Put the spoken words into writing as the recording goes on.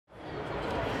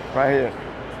Right here.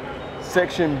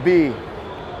 Section B,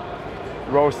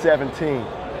 row 17.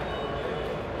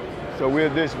 So we're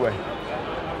this way.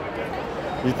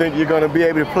 You think you're gonna be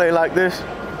able to play like this?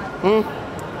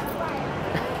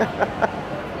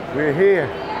 We're here,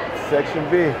 Section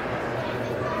B.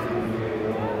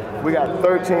 We got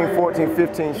 13, 14,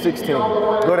 15, 16.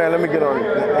 Go down, let me get on it.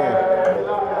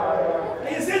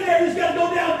 It's in there, you just gotta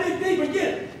go down deep and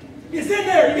get it. It's in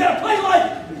there, you gotta play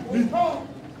like it.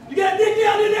 You gotta dig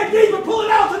down in there deep and pull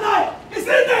it out tonight. It's in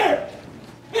there.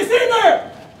 It's in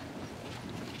there.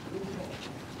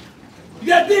 You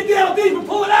gotta dig down deep and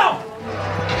pull it out.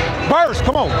 Burst,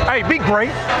 come on. Hey, be great.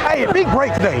 Hey, be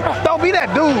great today. Don't be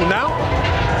that dude now.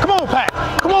 Come on, Pat.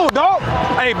 Come on, dog.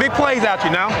 Hey, big plays out you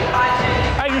now.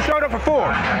 Hey, you showed up for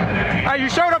 4. Hey, you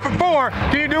showed up for 4.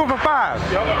 Can you do it for 5?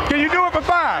 Can you do it for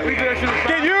 5?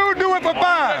 Can you do it for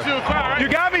 5? You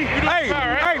got me? Hey,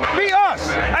 be us.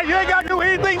 Hey, you ain't got to do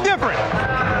anything different.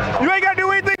 You ain't got to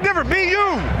do anything different. Be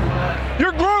you.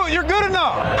 You're good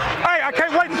enough. Hey, I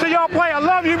can't wait to see y'all play. I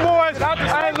love you boys.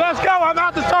 Hey, let's go. I'm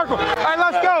out the circle. Hey,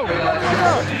 let's go.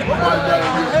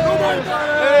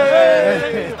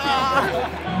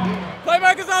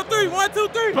 Playmakers on 3. 1, 2,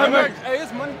 3. Playmakers. Hey,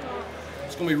 it's money time.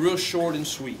 It's going to be real short and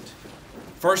sweet.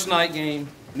 First night game,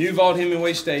 New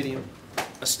Vaught-Hemingway Stadium.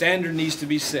 A standard needs to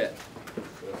be set.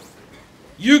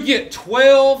 You get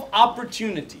 12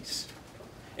 opportunities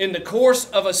in the course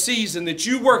of a season that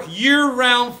you work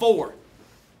year-round for.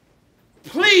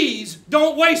 Please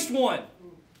don't waste one.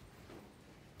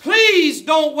 Please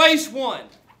don't waste one.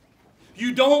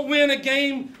 You don't win a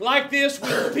game like this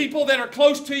with people that are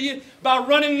close to you by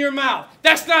running your mouth.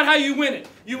 That's not how you win it.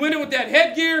 You win it with that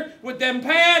headgear, with them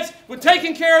pads, with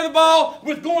taking care of the ball,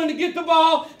 with going to get the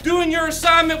ball, doing your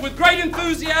assignment with great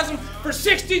enthusiasm for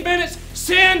 60 minutes.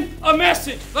 Send a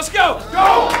message. Let's go.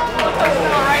 Go!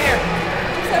 Right here.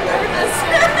 I'm so nervous.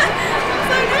 I'm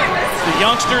so nervous. The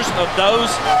youngsters of those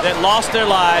that lost their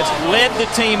lives led the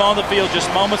team on the field just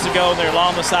moments ago, and they're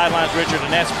along the sidelines, Richard,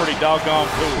 and that's pretty doggone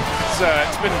cool.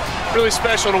 It's been really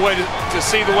special to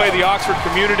see the way the Oxford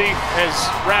community has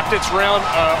wrapped its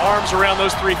arms around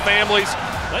those 3 families.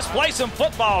 Let's play some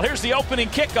football. Here's the opening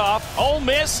kickoff. Ole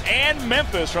Miss and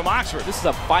Memphis from Oxford. This is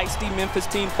a feisty Memphis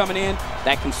team coming in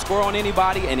that can score on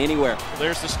anybody and anywhere.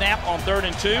 There's the snap on 3rd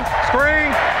and 2.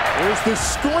 Screen. There's the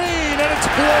screen, and it's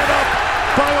blown up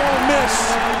by Ole Miss.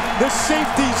 The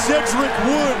safety, Cedric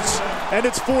Woods, and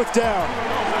it's 4th down.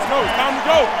 Let's go. It's time to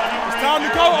go. It's time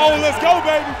to go. Oh, let's go,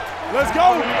 baby. Let's go.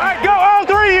 All right, go. All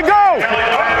 3, you go.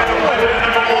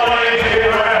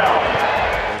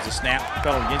 There's the snap.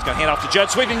 He's going to hand off to Judd.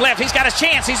 Sweeping left. He's got a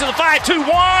chance. He's in the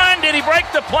 5-2-1. Did he break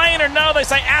the plane or no? They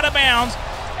say out of bounds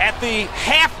at the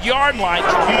half-yard line.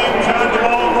 Right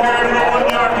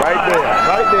there,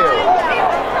 right there.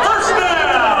 First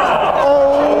down.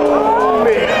 Oh,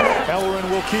 man.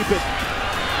 Halloran will keep it.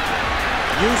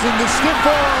 Using the stiff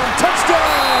arm.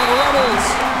 Touchdown, Rebels.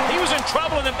 He was in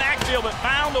trouble in the backfield, but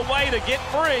found a way to get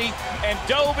free and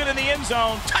dove into the end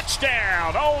zone.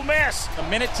 Touchdown, Ole Miss.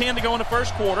 1:10 to go in the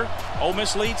first quarter. Ole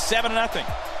Miss leads 7-0.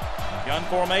 Gun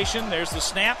formation. There's the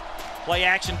snap. Play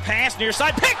action pass near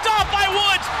side. Picked off by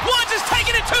Woods. Woods is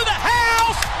taking it to the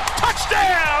house.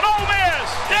 Touchdown, Ole Miss.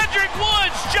 Cedric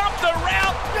Woods jumped the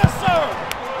route. Yes, sir.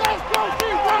 Let's go,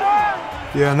 D1.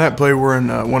 Yeah, in that play, we're in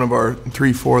one of our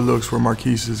 3-4 looks where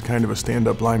Marquise is kind of a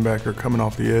stand-up linebacker coming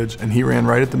off the edge, and he ran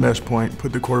right at the mesh point,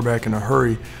 put the quarterback in a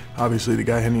hurry. Obviously, the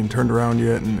guy hadn't even turned around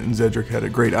yet, and Cedric had a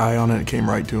great eye on it and came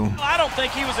right to him. I don't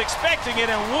think he was expecting it,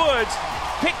 and Woods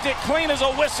picked it clean as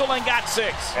a whistle and got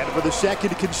 6. And for the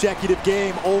second consecutive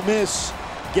game, Ole Miss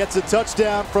gets a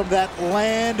touchdown from that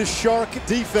land shark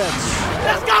defense.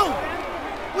 Let's go.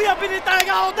 We up in this thing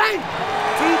all day.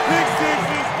 2 pick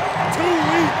sixes, 2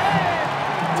 weeks.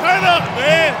 Turn up,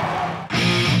 man.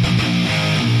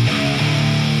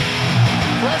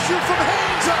 Pressure from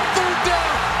Haynes on 3rd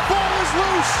down. Ball is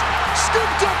loose.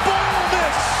 Scooped up by Ole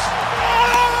Miss.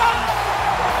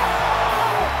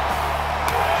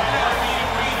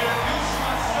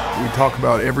 We talk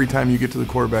about every time you get to the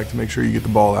quarterback to make sure you get the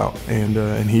ball out,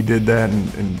 and he did that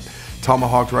and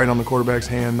tomahawked right on the quarterback's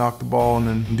hand, knocked the ball, and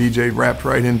then DJ wrapped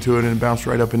right into it and bounced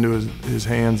right up into his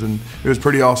hands, and it was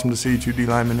pretty awesome to see 2 D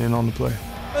linemen in on the play.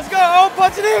 Let's go. Oh,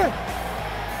 punch it in.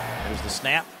 There's the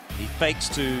snap. He fakes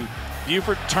to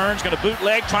Buford, turns, going to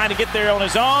bootleg, trying to get there on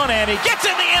his own, and he gets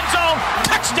in the end zone.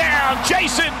 Touchdown,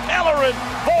 Jason Ellerin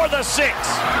for the 6.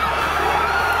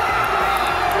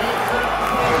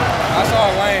 I saw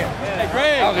it land. Hey,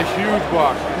 Greg. That was a huge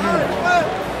block.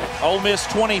 Ole Miss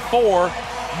 24,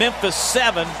 Memphis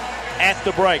 7 at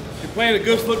the break. You're playing a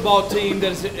good football team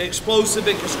that is explosive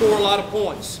and can score a lot of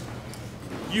points.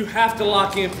 you have to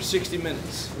lock in for 60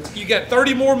 minutes. You got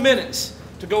 30 more minutes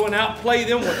to go and outplay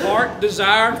them with heart,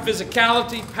 desire,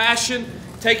 physicality, passion,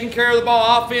 taking care of the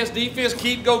ball, offense, defense,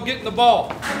 go getting the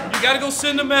ball. You got to go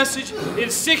send a message.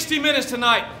 It's 60 minutes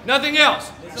tonight, nothing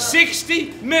else.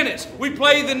 60 minutes. We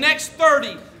play the next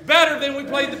 30 better than we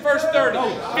played the first 30.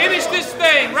 Finish this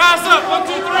thing. Rise up. 1,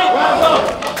 2, 3. Rise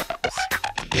up.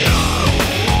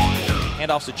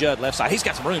 Handoffs to Judd, left side. He's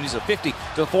got some room. He's a 50 to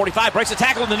the 45. Breaks a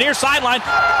tackle on the near sideline. Go,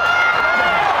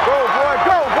 boy.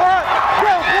 Go, boy.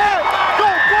 Go, boy. Go,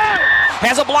 boy.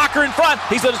 Has a blocker in front.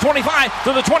 He's to the 25,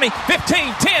 to the 20,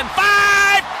 15, 10,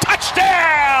 5.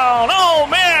 Touchdown! Ole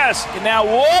Miss! And now,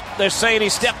 whoop, they're saying he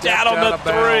stepped out on the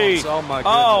 3. Oh, my goodness.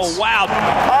 Oh, wow.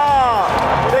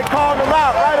 They called him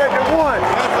out right at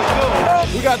the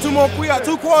 1. We got 2 more. We got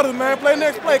 2 quarters, man. Play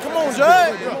next play. Come on,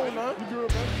 Jay.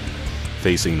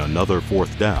 Facing another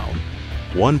 4th down,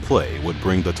 one play would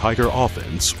bring the Tiger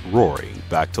offense roaring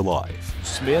back to life.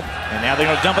 Smith, and now they're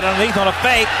going to dump it underneath on a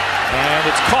fake, and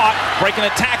it's caught, breaking a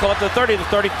tackle up to the 30 to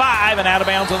 35, and out of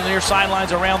bounds on the near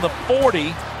sidelines around the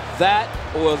 40. That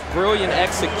was brilliant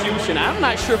execution. I'm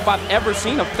not sure if I've ever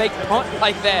seen a fake punt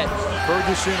like that.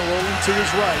 Ferguson rolling to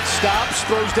his right, stops,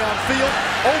 throws downfield,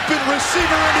 open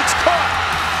receiver, and it's caught.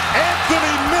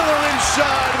 Anthony Miller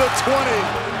inside the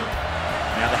 20.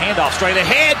 Now the handoff straight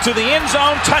ahead to the end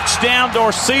zone, touchdown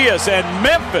Dorceus, and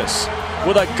Memphis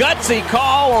with a gutsy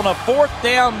call on a 4th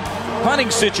down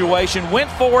punting situation, went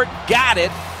for it, got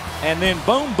it, and then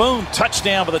boom, boom,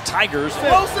 touchdown for the Tigers.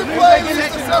 Explosive play.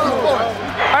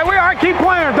 Hey, we all right, keep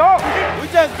playing, dog. We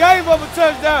just gave up a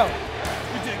touchdown.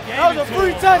 That was a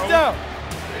free touchdown.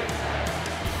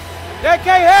 That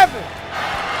can't happen.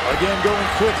 Again going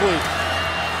quickly.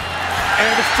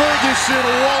 And Ferguson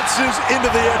waltzes into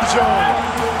the end zone.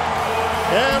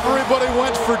 Everybody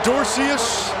went for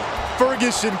Dorceus.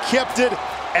 Ferguson kept it,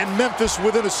 and Memphis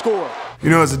within a score. You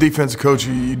know, as a defensive coach,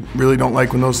 you really don't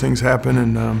like when those things happen,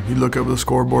 and you look up at the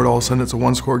scoreboard, all of a sudden it's a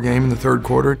 1-score game in the 3rd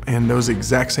quarter, and that was the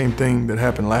exact same thing that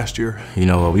happened last year. You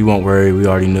know, we weren't worried. We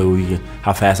already knew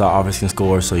how fast our offense can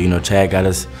score, so, you know, Chad got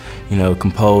us, you know,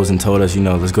 composed and told us, you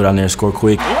know, let's go down there and score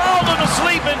quick. Lulled him to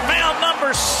sleep and found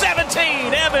number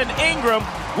 17, Evan Ingram,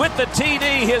 with the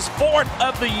TD, his 4th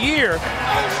of the year.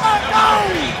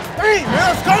 Hey,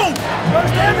 let's go! You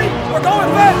understand me? We're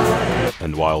going fast!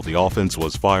 And while the offense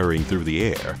was firing through the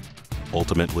air,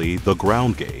 ultimately the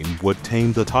ground game would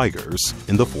tame the Tigers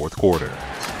in the 4th quarter.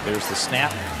 There's the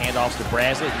snap, handoffs to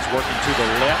Brazley. He's working to the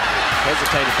left,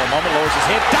 hesitated for a moment, lowers his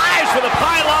head, dives for the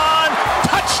pylon,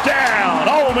 touchdown,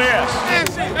 Ole Miss!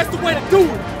 That's the way to do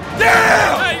it!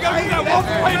 Yeah! Hey, you gotta walk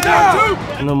away now, too!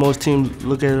 I know most teams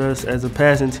look at us as a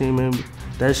passing team, and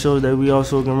that shows that we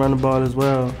also can run the ball as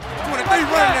well. 23 running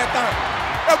that thing.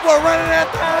 That boy running that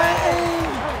thing.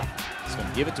 He's going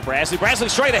to give it to Brazley. Brazley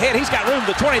straight ahead. He's got room to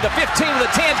the 20, the 15, the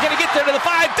 10. He's going to get there to the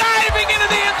 5. Diving into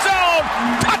the end zone.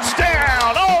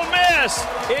 Touchdown, Ole Miss.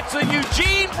 It's a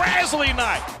Eugene Brazley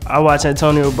night. I watched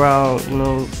Antonio Brown, you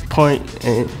know, point,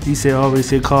 and he said always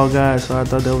said call guys, so I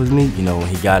thought that was neat. You know, when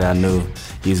he got it, I knew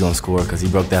he was going to score because he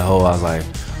broke that hole. I was like,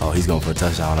 oh, he's going for a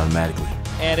touchdown automatically.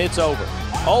 And it's over.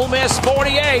 Ole Miss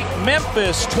 48,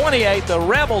 Memphis 28. The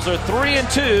Rebels are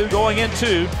 3-2 going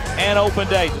into an open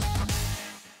day. We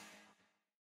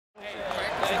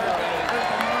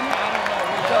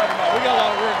got a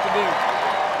lot of work to do.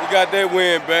 We got that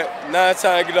win back. Now it's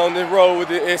time to get on this road with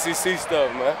the SEC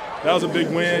stuff, man. That was a big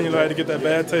win. You know, I had to get that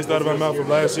bad taste out of my mouth from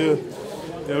last year.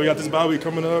 Yeah, we got this bye week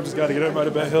coming up. Just got to get everybody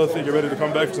back healthy, get ready to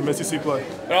come back for some SEC play.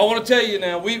 But I want to tell you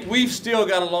now, we've still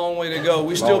got a long way to go.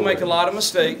 We still make a lot of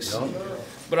mistakes.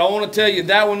 But I want to tell you,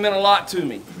 that one meant a lot to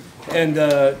me. And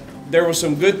there were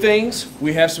some good things.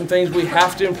 We have some things we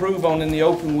have to improve on in the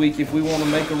open week if we want to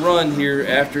make a run here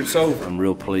after it's over. I'm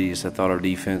real pleased. I thought our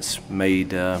defense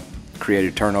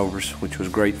created turnovers, which was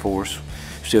great for us.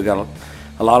 Still got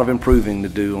a lot of improving to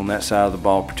do on that side of the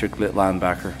ball, particularly at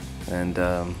linebacker.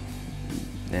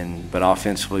 But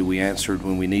offensively, we answered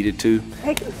when we needed to.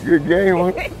 Good game,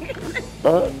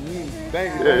 huh?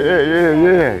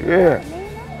 Yeah.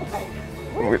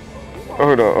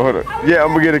 Hold on. Yeah, I'm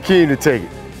gonna get Akeem to take it.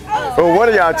 Oh, one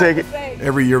of y'all take it.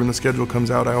 Every year when the schedule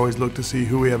comes out, I always look to see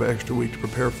who we have an extra week to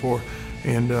prepare for.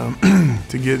 And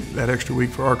to get that extra week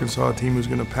for Arkansas, a team who's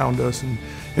going to pound us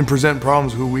and present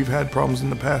problems, who we've had problems in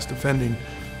the past defending.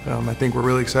 I think we're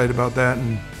really excited about that,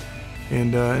 and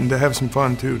to have some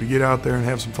fun too, to get out there and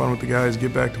have some fun with the guys,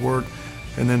 get back to work,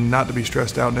 and then not to be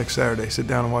stressed out next Saturday. Sit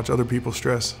down and watch other people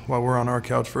stress while we're on our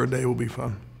couch for a day will be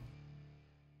fun.